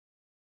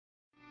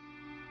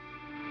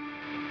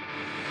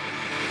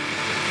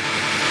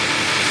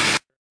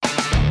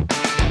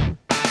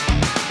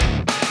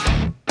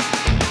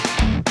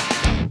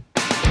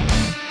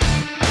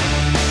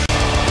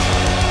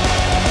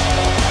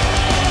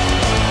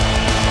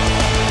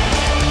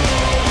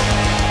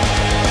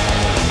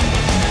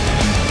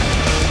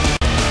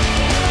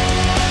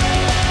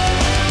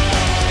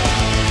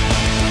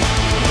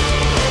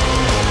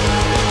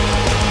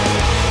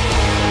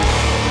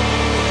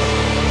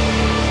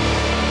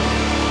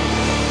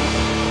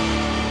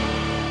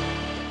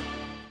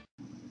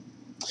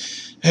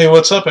Hey,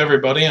 what's up,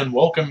 everybody, and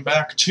welcome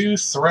back to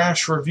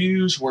Thrash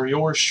Reviews, where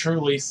yours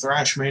truly,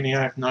 Thrash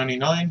Maniac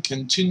 99,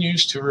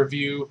 continues to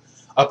review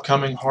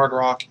upcoming hard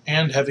rock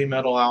and heavy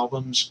metal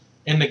albums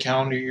in the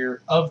calendar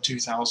year of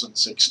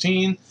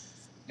 2016.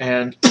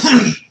 And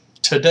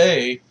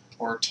today,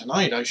 or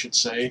tonight, I should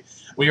say,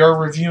 we are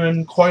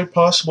reviewing quite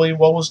possibly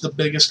what was the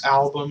biggest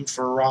album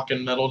for rock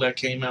and metal that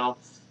came out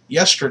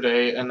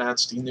yesterday, and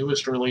that's the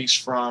newest release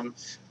from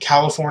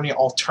California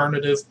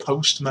alternative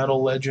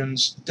post-metal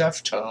legends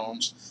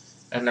Deftones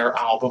and their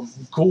album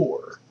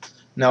GORE.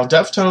 Now,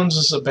 Deftones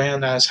is a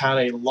band that has had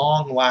a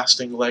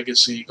long-lasting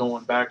legacy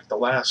going back the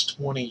last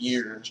 20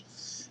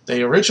 years.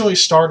 They originally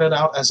started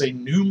out as a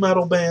nu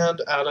metal band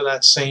out of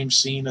that same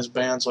scene as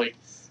bands like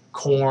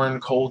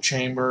Korn, Cold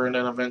Chamber, and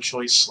then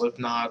eventually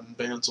Slipknot and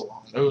bands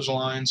along those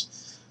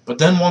lines. But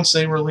then once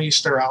they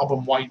released their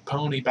album White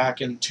Pony back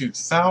in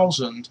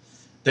 2000,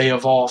 they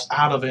evolved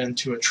out of it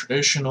into a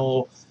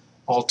traditional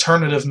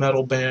alternative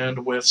metal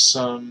band with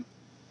some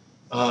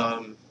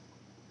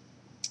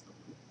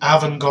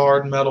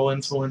avant-garde metal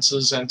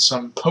influences and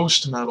some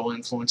post-metal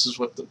influences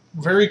with the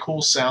very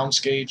cool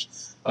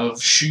soundscapes of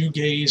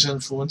shoegaze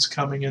influence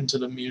coming into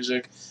the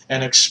music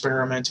and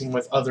experimenting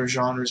with other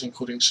genres,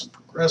 including some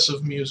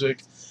progressive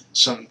music,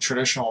 some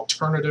traditional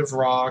alternative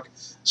rock,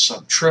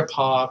 some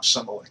trip-hop,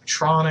 some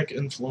electronic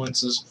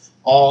influences,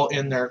 all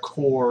in their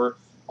core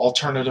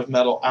alternative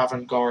metal,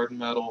 avant-garde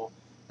metal,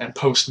 and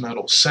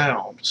post-metal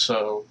sound.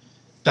 So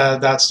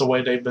that's the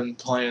way they've been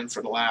playing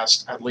for the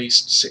last at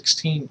least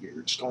 16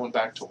 years, going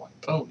back to White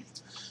Pony.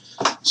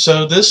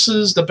 So this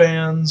is the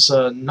band's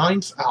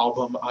ninth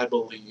album, I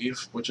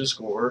believe, which is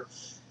GORE,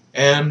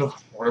 and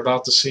we're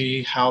about to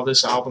see how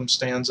this album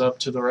stands up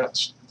to the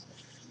rest.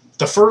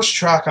 The first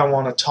track I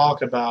want to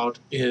talk about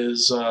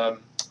is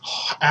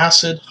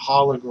Acid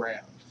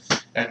Hologram,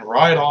 and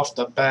right off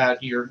the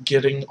bat you're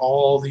getting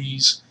all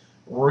these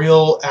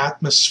real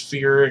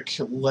atmospheric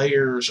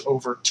layers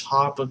over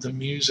top of the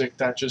music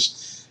that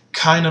just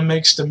kind of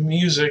makes the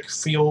music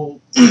feel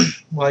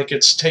like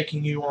it's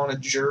taking you on a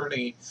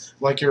journey,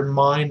 like your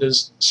mind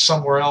is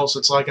somewhere else.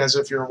 It's like as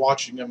if you're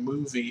watching a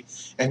movie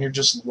and you're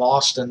just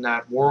lost in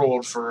that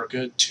world for a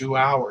good 2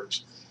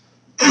 hours.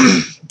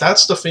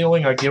 That's the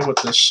feeling I get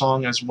with this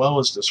song as well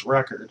as this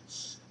record,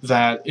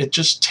 that it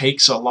just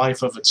takes a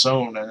life of its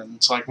own, and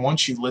it's like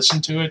once you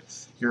listen to it,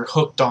 you're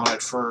hooked on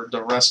it for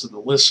the rest of the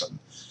listen.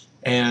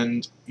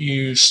 And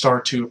you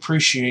start to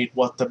appreciate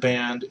what the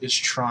band is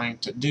trying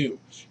to do.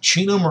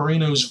 Chino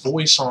Moreno's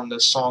voice on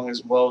this song,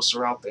 as well as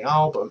throughout the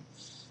album,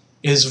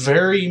 is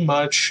very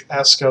much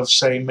esque of,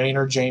 say,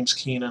 Maynard James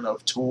Keenan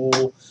of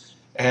Tool,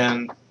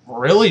 and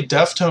really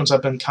Deftones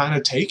have been kind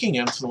of taking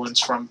influence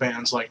from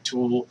bands like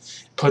Tool,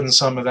 putting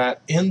some of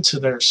that into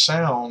their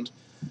sound,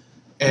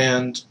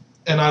 and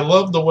I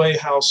love the way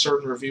how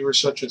certain reviewers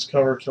such as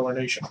Cover Killer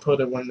Nation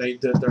put it when they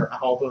did their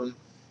album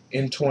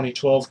in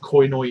 2012,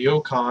 Koi no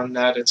Yokon,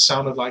 that it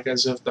sounded like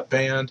as if the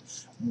band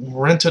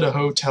rented a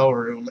hotel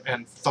room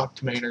and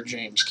fucked Maynard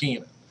James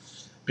Keenan.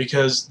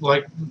 Because,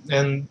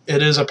 and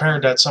it is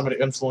apparent that some of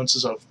the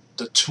influences of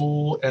the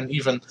Tool and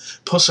even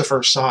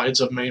Pussifer sides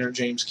of Maynard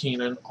James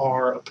Keenan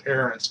are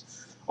apparent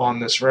on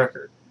this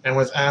record. And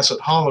with Acid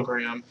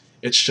Hologram,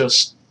 it's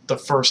just the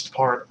first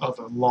part of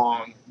a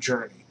long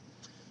journey.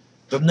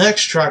 The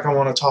next track I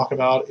want to talk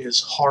about is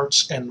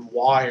Hearts and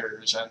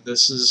Wires, and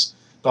this is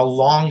the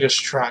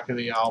longest track of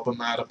the album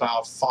at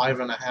about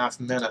 5.5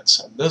 minutes.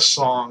 And this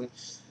song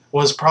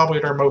was probably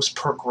their most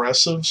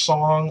progressive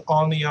song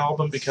on the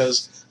album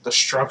because the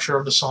structure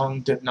of the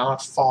song did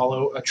not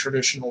follow a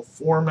traditional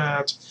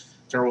format.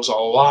 There was a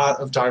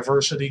lot of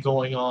diversity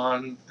going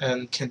on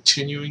and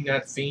continuing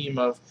that theme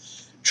of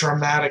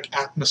dramatic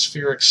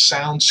atmospheric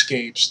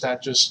soundscapes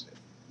that just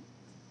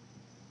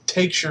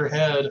takes your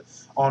head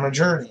on a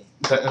journey.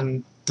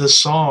 And this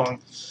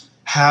song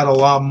had a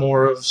lot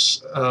more of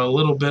a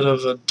little bit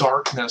of a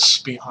darkness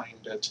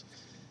behind it.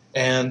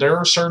 And there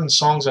are certain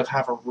songs that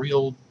have a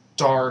real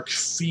dark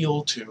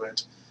feel to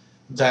it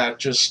that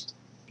just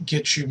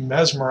get you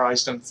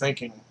mesmerized and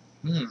thinking,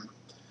 I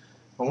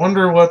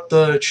wonder what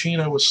the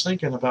Chino was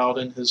thinking about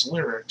in his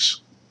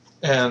lyrics.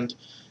 And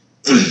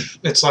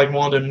it's like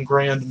one of them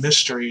grand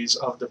mysteries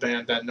of the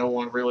band that no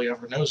one really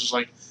ever knows. It's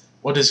like,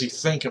 what does he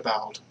think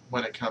about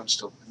when it comes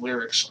to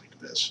lyrics like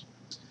this?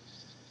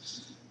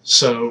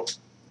 So,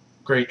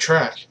 great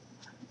track.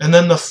 And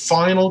then the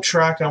final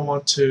track I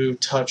want to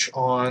touch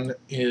on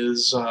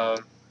is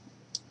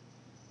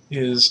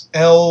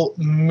El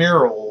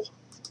Mural,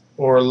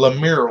 or La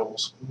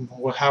Murals,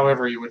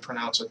 however you would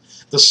pronounce it.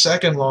 The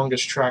second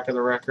longest track of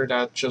the record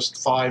at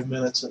just 5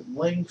 minutes in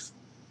length.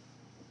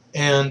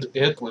 And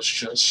it was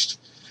just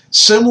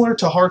similar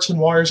to Hearts and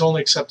Wires,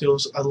 only except it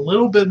was a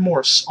little bit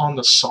more on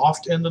the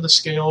soft end of the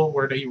scale,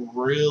 where they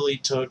really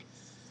took,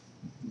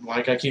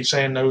 like I keep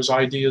saying, those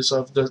ideas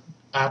of the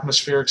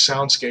atmospheric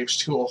soundscapes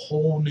to a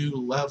whole new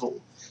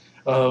level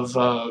of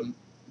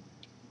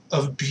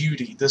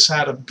beauty. This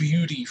had a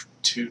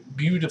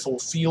beautiful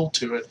feel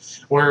to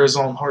it, whereas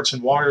on Hearts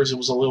and Wires it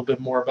was a little bit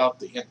more about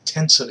the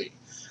intensity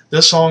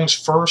This song's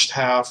first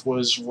half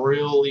was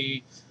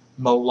really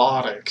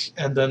melodic,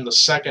 and then the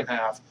second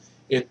half,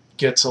 it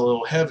gets a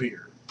little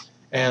heavier.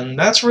 And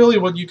that's really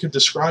what you could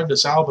describe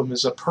this album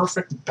as, a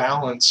perfect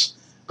balance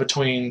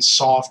between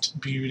soft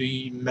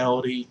beauty,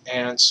 melody,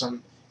 and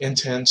some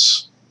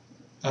intense,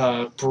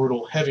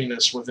 brutal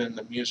heaviness within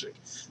the music.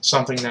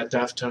 Something that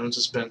Deftones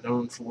has been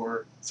known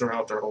for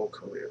throughout their whole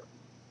career.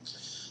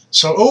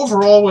 So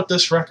overall with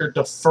this record,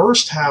 the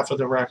first half of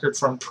the record,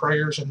 from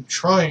Prayers and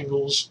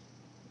Triangles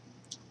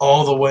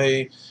all the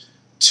way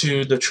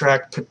to the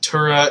track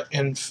Pittura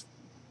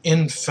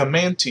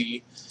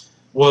Infamanti,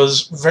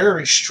 was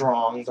very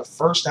strong. The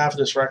first half of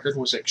this record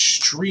was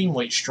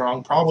extremely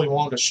strong, probably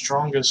one of the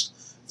strongest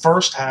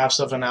first halves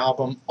of an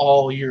album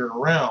all year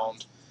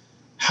round.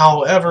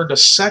 However, the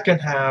second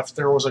half,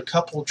 there was a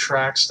couple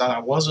tracks that I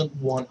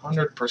wasn't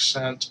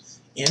 100%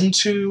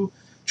 into.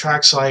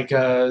 Tracks like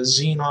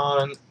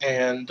Xenon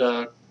and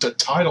the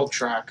title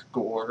track,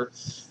 GORE.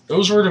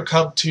 Those were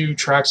the two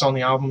tracks on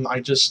the album I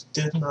just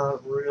did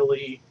not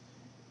really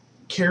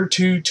care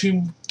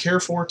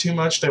for too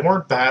much. They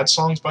weren't bad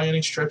songs by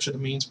any stretch of the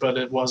means, but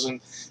it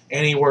wasn't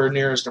anywhere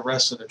near as the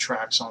rest of the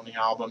tracks on the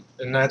album,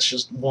 and that's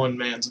just one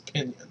man's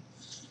opinion.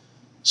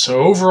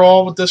 So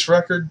overall with this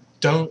record,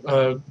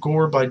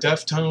 GORE by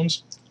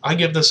Deftones, I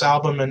give this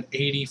album an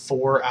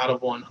 84 out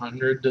of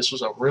 100. This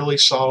was a really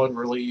solid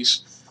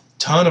release.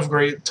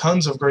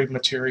 Tons of great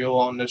material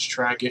on this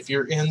track. If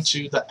you're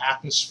into the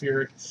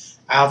atmospheric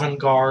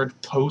avant-garde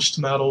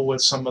post-metal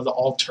with some of the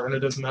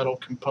alternative metal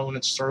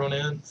components thrown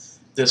in,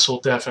 this will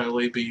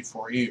definitely be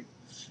for you.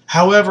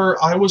 However,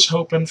 I was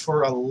hoping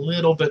for a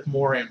little bit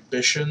more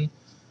ambition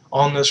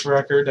on this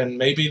record, and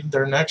maybe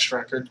their next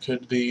record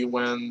could be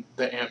when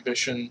the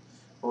ambition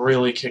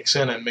really kicks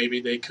in, and maybe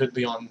they could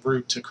be en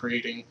route to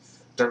creating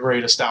their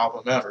greatest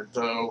album ever,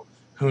 though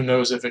who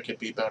knows if it could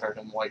be better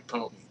than White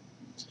Pony.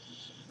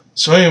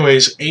 So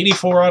anyways,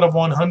 84 out of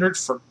 100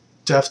 for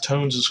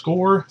Deftones'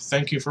 GORE.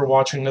 Thank you for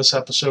watching this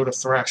episode of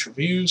Thrash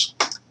Reviews.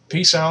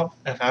 Peace out,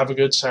 and have a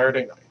good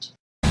Saturday night.